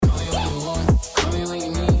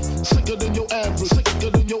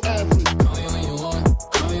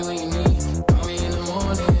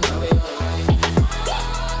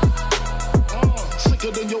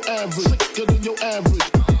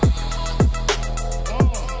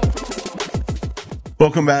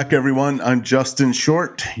Welcome back, everyone. I'm Justin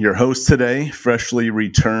Short, your host today, freshly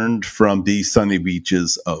returned from the sunny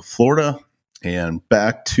beaches of Florida and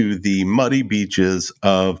back to the muddy beaches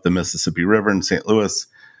of the Mississippi River in St. Louis.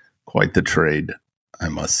 Quite the trade, I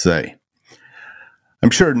must say. I'm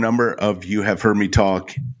sure a number of you have heard me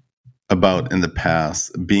talk about in the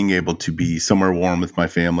past being able to be somewhere warm with my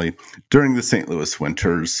family during the St. Louis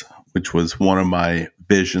winters, which was one of my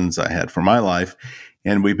visions I had for my life.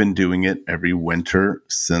 And we've been doing it every winter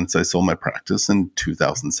since I sold my practice in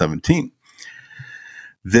 2017.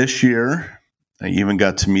 This year, I even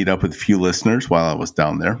got to meet up with a few listeners while I was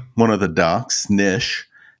down there. One of the docs, Nish,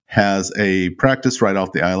 has a practice right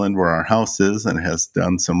off the island where our house is and has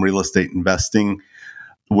done some real estate investing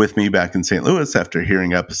with me back in St. Louis after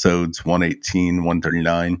hearing episodes 118,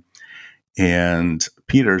 139. And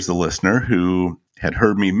Peter's the listener who had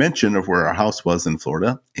heard me mention of where our house was in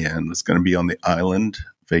Florida and was going to be on the island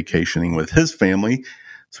vacationing with his family.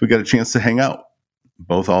 So we got a chance to hang out.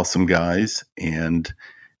 Both awesome guys, and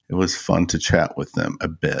it was fun to chat with them a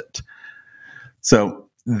bit. So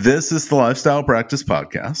this is the Lifestyle Practice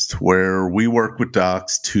Podcast, where we work with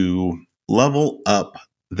docs to level up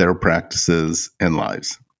their practices and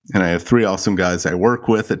lives. And I have three awesome guys I work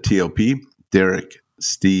with at TOP, Derek,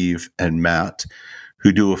 Steve, and Matt,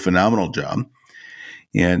 who do a phenomenal job.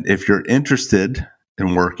 And if you're interested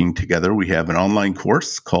in working together, we have an online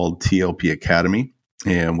course called TLP Academy.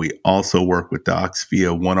 And we also work with docs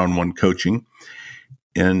via one-on-one coaching.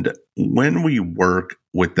 And when we work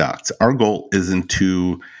with docs, our goal isn't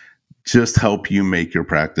to just help you make your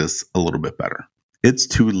practice a little bit better. It's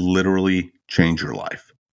to literally change your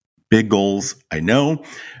life. Big goals, I know,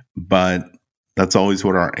 but that's always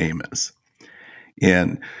what our aim is.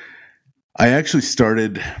 And I actually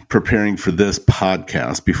started preparing for this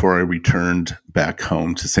podcast before I returned back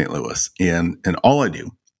home to St. Louis. And all I do,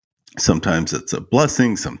 sometimes it's a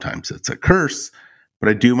blessing, sometimes it's a curse, but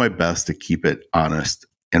I do my best to keep it honest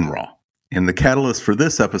and raw. And the catalyst for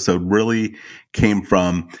this episode really came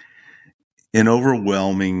from an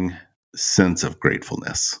overwhelming sense of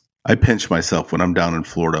gratefulness. I pinch myself when I'm down in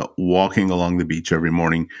Florida, walking along the beach every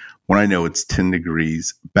morning when I know it's 10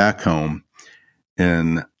 degrees back home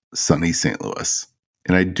in sunny St. Louis.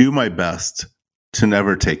 And I do my best to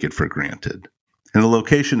never take it for granted. And the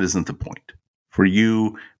location isn't the point. For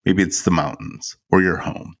you, maybe it's the mountains or your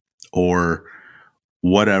home or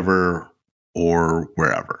whatever or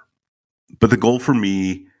wherever. But the goal for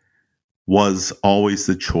me was always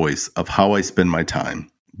the choice of how I spend my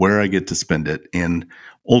time, where I get to spend it, and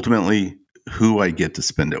ultimately who I get to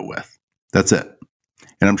spend it with. That's it.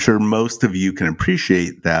 And I'm sure most of you can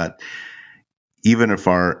appreciate that even if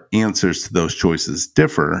our answers to those choices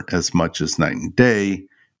differ as much as night and day,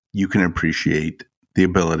 you can appreciate the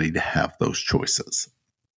ability to have those choices.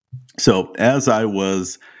 So as I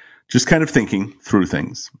was just kind of thinking through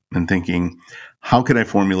things and thinking, how can I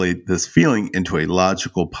formulate this feeling into a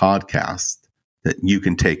logical podcast that you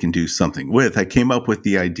can take and do something with? I came up with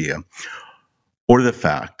the idea or the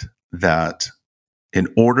fact that in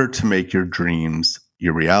order to make your dreams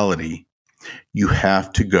your reality, you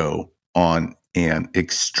have to go on an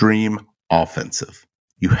extreme offensive.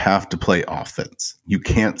 You have to play offense. You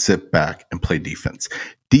can't sit back and play defense.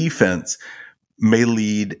 Defense may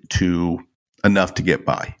lead to enough to get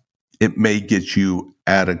by. It may get you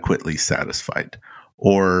adequately satisfied,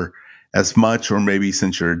 or as much, or maybe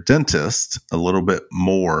since you're a dentist, a little bit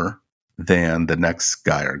more than the next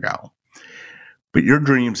guy or gal. But your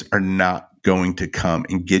dreams are not going to come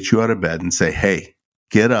and get you out of bed and say, hey,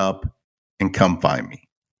 get up and come find me.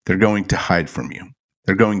 They're going to hide from you.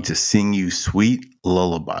 They're going to sing you sweet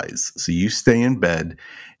lullabies. So you stay in bed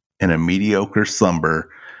in a mediocre slumber,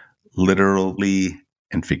 literally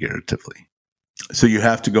and figuratively. So you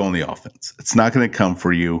have to go on the offense. It's not going to come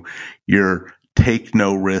for you. Your take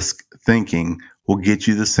no risk thinking will get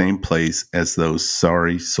you the same place as those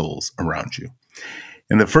sorry souls around you.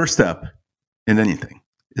 And the first step in anything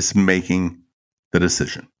is making the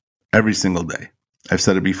decision every single day. I've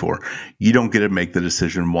said it before. You don't get to make the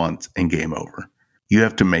decision once and game over. You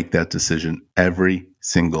have to make that decision every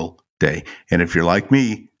single day. And if you're like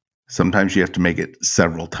me, sometimes you have to make it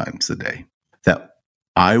several times a day. That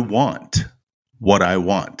I want what I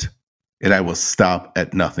want, and I will stop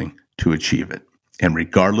at nothing to achieve it. And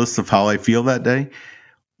regardless of how I feel that day,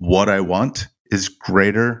 what I want is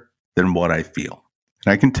greater than what I feel.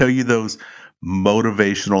 And I can tell you those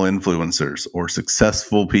motivational influencers or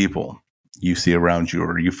successful people you see around you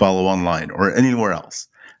or you follow online or anywhere else,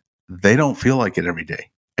 they don't feel like it every day.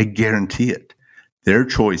 I guarantee it. Their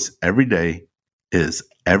choice every day is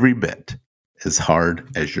every bit as hard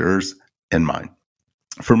as yours and mine.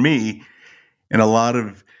 For me, And a lot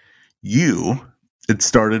of you, it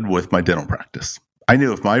started with my dental practice. I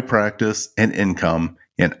knew if my practice and income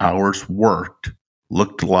and hours worked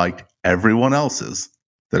looked like everyone else's,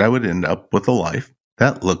 that I would end up with a life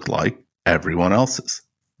that looked like everyone else's.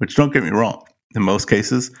 Which, don't get me wrong, in most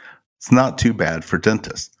cases, it's not too bad for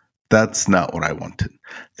dentists. That's not what I wanted.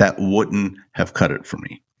 That wouldn't have cut it for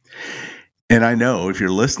me. And I know if you're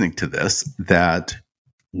listening to this, that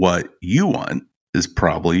what you want is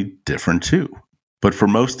probably different too. But for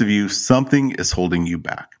most of you, something is holding you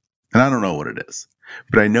back. And I don't know what it is,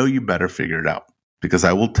 but I know you better figure it out, because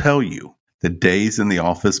I will tell you the days in the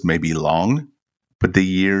office may be long, but the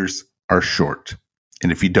years are short.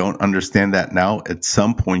 And if you don't understand that now, at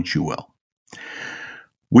some point you will.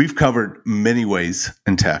 We've covered many ways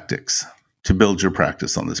and tactics to build your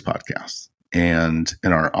practice on this podcast and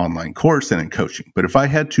in our online course and in coaching. But if I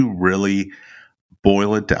had to really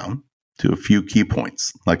boil it down to a few key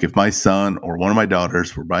points, like if my son or one of my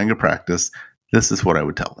daughters were buying a practice, this is what I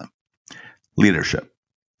would tell them. Leadership.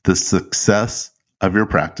 The success of your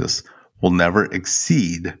practice will never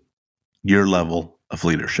exceed your level of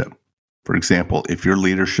leadership. For example, if your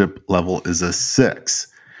leadership level is a 6,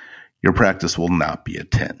 your practice will not be a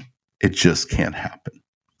 10. It just can't happen.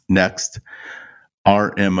 Next,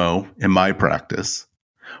 our MO in my practice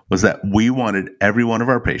was that we wanted every one of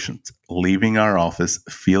our patients leaving our office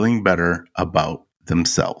feeling better about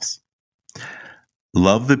themselves.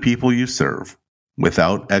 Love the people you serve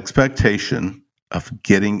without expectation of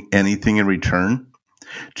getting anything in return.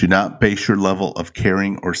 Do not base your level of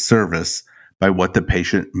caring or service by what the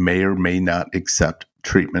patient may or may not accept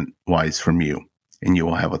treatment-wise from you, and you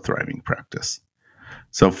will have a thriving practice.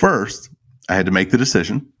 So first, I had to make the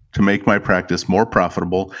decision to make my practice more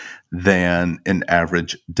profitable than an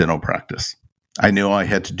average dental practice. I knew I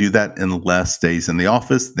had to do that in less days in the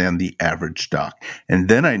office than the average doc. And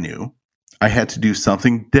then I knew I had to do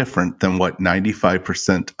something different than what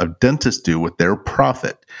 95% of dentists do with their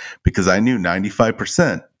profit, because I knew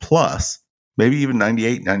 95% plus, maybe even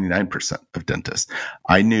 98, 99% of dentists,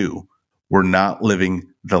 I knew were not living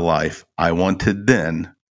the life I wanted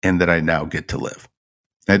then and that I now get to live.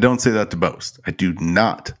 I don't say that to boast. I do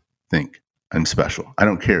not think I'm special. I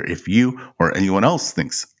don't care if you or anyone else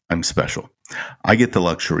thinks I'm special. I get the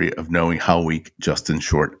luxury of knowing how weak Justin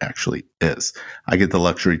Short actually is. I get the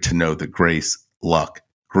luxury to know the grace, luck,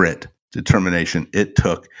 grit, determination it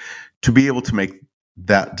took to be able to make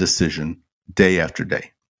that decision day after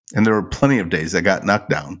day. And there were plenty of days I got knocked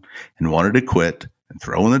down and wanted to quit and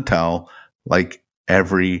throw in the towel, like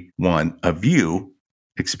every one of you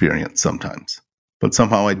experience sometimes. But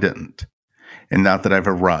somehow I didn't. And not that I've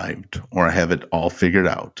arrived or I have it all figured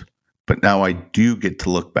out, but now I do get to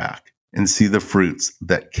look back and see the fruits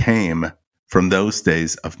that came from those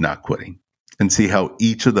days of not quitting, and see how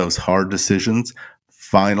each of those hard decisions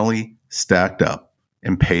finally stacked up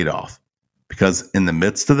and paid off. Because in the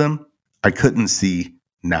midst of them, I couldn't see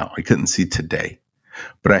now. I couldn't see today,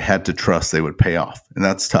 but I had to trust they would pay off. And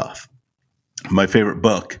that's tough. My favorite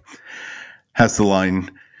book has the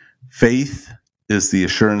line, "Faith is the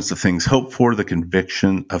assurance of things hoped for, the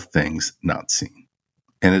conviction of things not seen."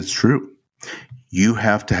 And it's true. You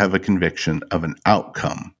have to have a conviction of an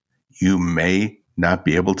outcome you may not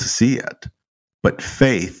be able to see yet, but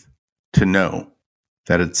faith to know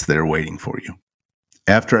that it's there waiting for you.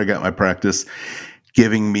 After I got my practice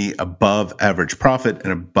giving me above average profit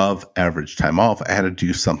and above average time off, I had to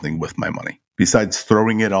do something with my money. Besides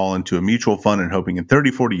throwing it all into a mutual fund and hoping in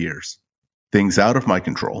 30, 40 years, things out of my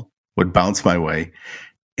control would bounce my way,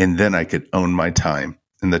 and then I could own my time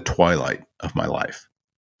in the twilight of my life.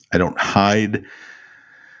 I don't hide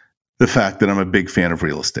the fact that I'm a big fan of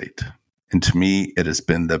real estate. And to me, it has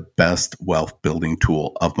been the best wealth building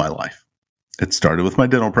tool of my life. It started with my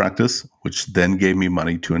dental practice, which then gave me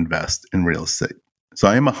money to invest in real estate. So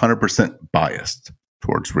I am 100% biased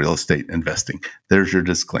towards real estate investing. There's your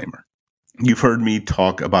disclaimer. You've heard me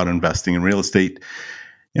talk about investing in real estate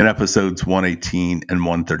in episodes 118 and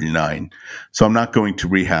 139. So I'm not going to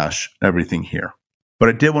rehash everything here. But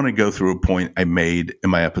I did want to go through a point I made in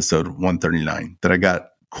my episode 139 that I got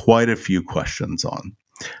quite a few questions on.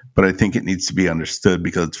 But I think it needs to be understood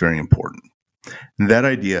because it's very important. And that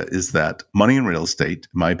idea is that money in real estate,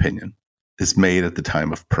 in my opinion, is made at the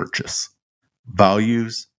time of purchase.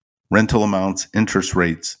 Values, rental amounts, interest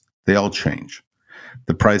rates, they all change.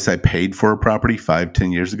 The price I paid for a property 5,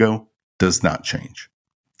 10 years ago does not change.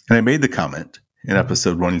 And I made the comment in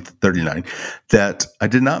episode 139 that I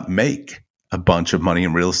did not make a bunch of money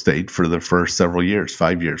in real estate for the first several years,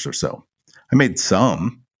 5 years or so. I made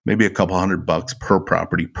some, maybe a couple $100 per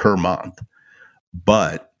property per month.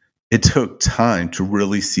 But it took time to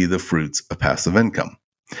really see the fruits of passive income.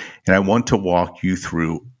 And I want to walk you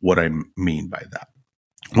through what I mean by that.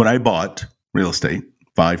 When I bought real estate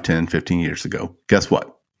 5, 10, 15 years ago, guess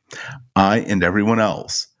what? I and everyone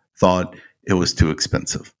else thought it was too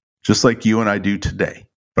expensive, just like you and I do today.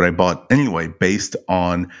 But I bought anyway based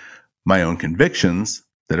on my own convictions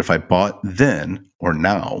that if I bought then or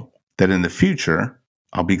now, that in the future,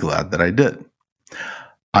 I'll be glad that I did.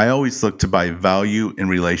 I always look to buy value in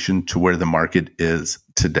relation to where the market is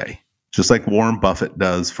today, just like Warren Buffett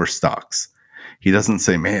does for stocks. He doesn't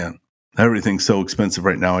say, man, everything's so expensive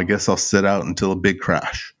right now, I guess I'll sit out until a big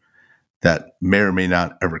crash that may or may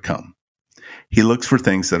not ever come. He looks for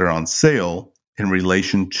things that are on sale in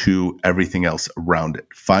relation to everything else around it,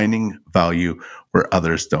 finding value where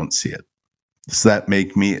others don't see it. Does that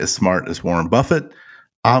make me as smart as Warren Buffett?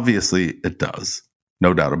 Obviously, it does.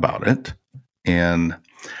 No doubt about it. And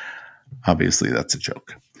obviously, that's a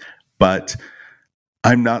joke. But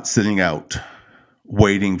I'm not sitting out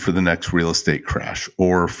waiting for the next real estate crash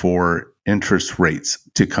or for interest rates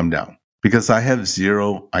to come down because I have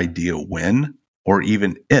zero idea when or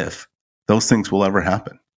even if those things will ever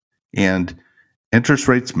happen. And interest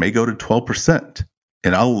rates may go to 12%,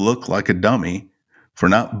 and I'll look like a dummy for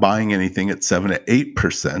not buying anything at 7 to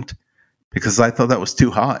 8% because I thought that was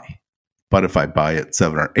too high. But if I buy at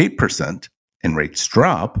 7 or 8% and rates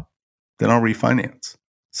drop, then I'll refinance.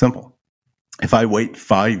 Simple. If I wait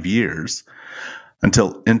 5 years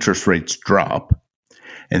until interest rates drop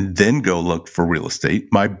and then go look for real estate,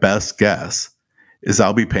 my best guess is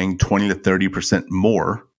I'll be paying 20 to 30%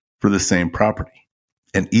 more for the same property.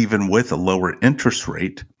 And even with a lower interest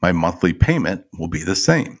rate, my monthly payment will be the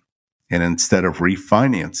same. And instead of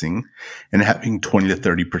refinancing and having 20 to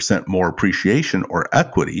 30% more appreciation or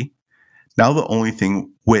equity, now the only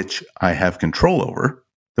thing which I have control over,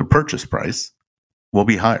 the purchase price, will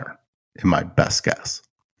be higher in my best guess.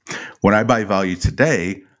 When I buy value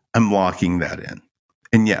today, I'm locking that in.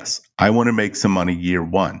 And yes, I want to make some money year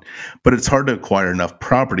one, but it's hard to acquire enough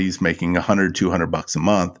properties making $100, $200 a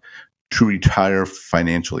month to retire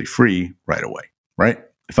financially free right away, right?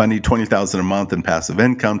 If I need $20,000 a month in passive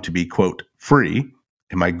income to be, quote, free,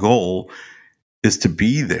 and my goal is to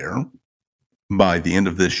be there by the end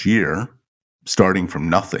of this year, starting from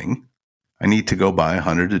nothing, I need to go buy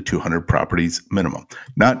 100 to 200 properties minimum.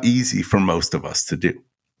 Not easy for most of us to do.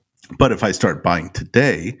 But if I start buying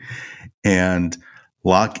today and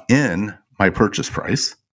lock in my purchase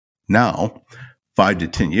price, now, 5 to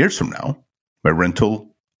 10 years from now, my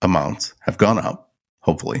rental amounts have gone up,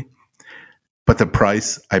 hopefully, but the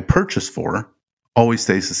price I purchased for always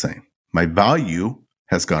stays the same. My value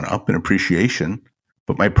has gone up in appreciation,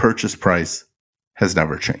 but my purchase price has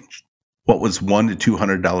never changed. What was $100 to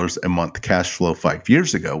 $200 a month cash flow 5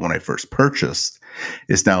 years ago when I first purchased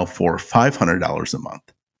is now for $500 a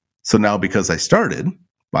month. So now because I started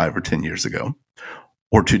 5 or 10 years ago,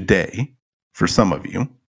 or today, for some of you,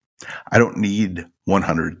 I don't need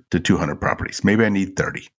 100 to 200 properties. Maybe I need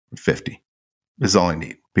 30 or 50 is all I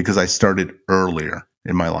need because I started earlier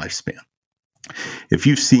in my lifespan. If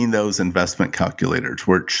you've seen those investment calculators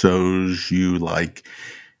where it shows you like,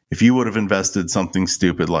 if you would have invested something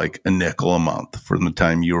stupid like a nickel a month from the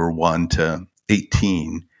time you were 1 to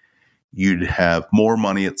 18, you'd have more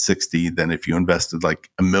money at 60 than if you invested like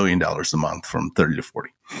 $1 million a month from 30 to 40.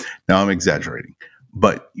 Now I'm exaggerating,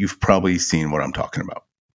 but you've probably seen what I'm talking about.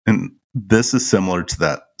 And this is similar to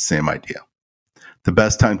that same idea. The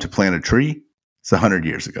best time to plant a tree is 100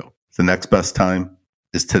 years ago. The next best time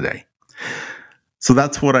is today. So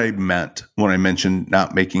that's what I meant when I mentioned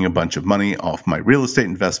not making a bunch of money off my real estate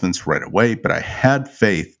investments right away, but I had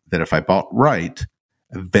faith that if I bought right,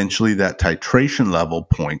 eventually that titration level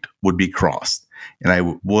point would be crossed. And I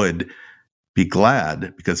would be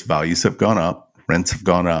glad because values have gone up, rents have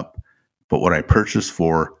gone up, but what I purchased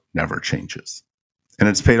for never changes. And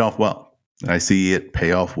it's paid off well. I see it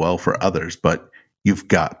pay off well for others, but you've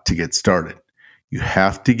got to get started. You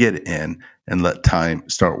have to get in and let time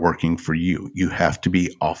start working for you. You have to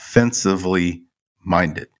be offensively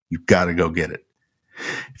minded. You've got to go get it.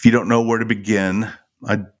 If you don't know where to begin,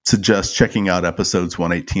 I'd suggest checking out episodes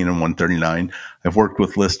 118 and 139. I've worked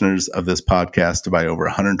with listeners of this podcast to buy over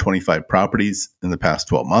 125 properties in the past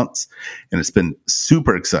 12 months, and it's been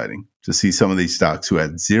super exciting to see some of these stocks who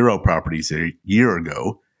had 0 properties a year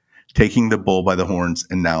ago taking the bull by the horns,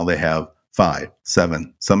 and now they have 5,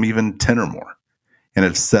 7, some even 10 or more, and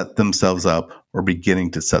have set themselves up or beginning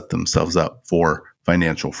to set themselves up for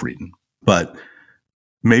financial freedom. But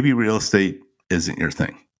maybe real estate isn't your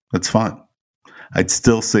thing. That's fine. I'd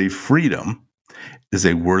still say freedom is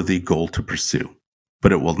a worthy goal to pursue,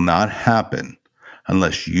 but it will not happen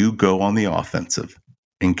unless you go on the offensive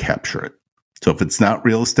and capture it. So if it's not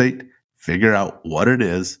real estate, figure out what it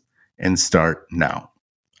is and start now.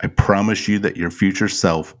 I promise you that your future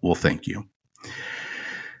self will thank you.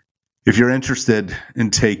 If you're interested in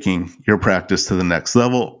taking your practice to the next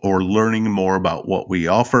level or learning more about what we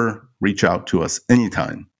offer, reach out to us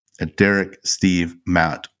anytime at Derek, Steve,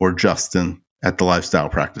 Matt, or Justin at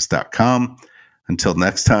thelifestylepractice.com. Until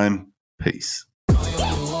next time, peace.